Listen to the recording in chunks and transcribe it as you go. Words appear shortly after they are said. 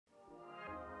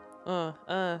uh,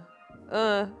 uh,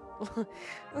 uh.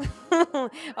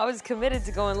 I was committed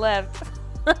to going left.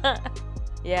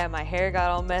 Yeah, my hair got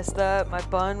all messed up. My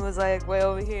bun was like way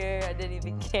over here. I didn't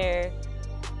even care.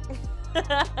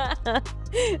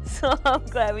 So I'm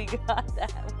glad we got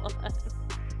that one.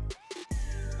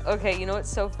 Okay, you know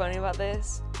what's so funny about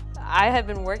this? I have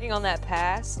been working on that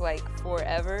pass like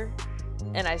forever,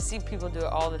 and I see people do it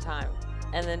all the time.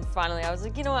 And then finally I was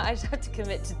like, you know what, I just have to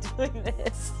commit to doing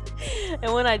this.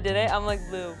 And when I did it, I'm like,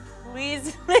 Lou,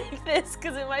 please make this,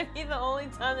 because it might be the only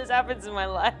time this happens in my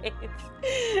life.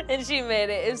 And she made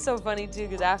it. It was so funny too,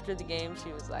 because after the game,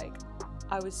 she was like,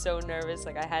 I was so nervous,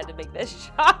 like I had to make this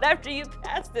shot after you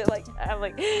passed it like that. I'm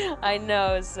like, I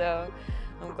know, so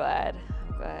I'm glad.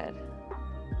 I'm glad.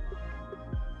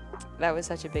 That was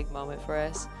such a big moment for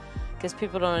us, because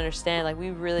people don't understand, like we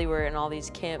really were in all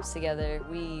these camps together.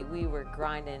 We were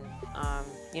grinding.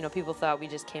 You know, people thought we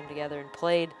just came together and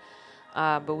played,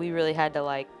 but we really had to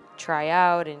like try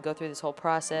out and go through this whole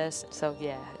process. So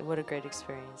yeah, what a great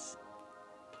experience.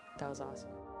 That was awesome.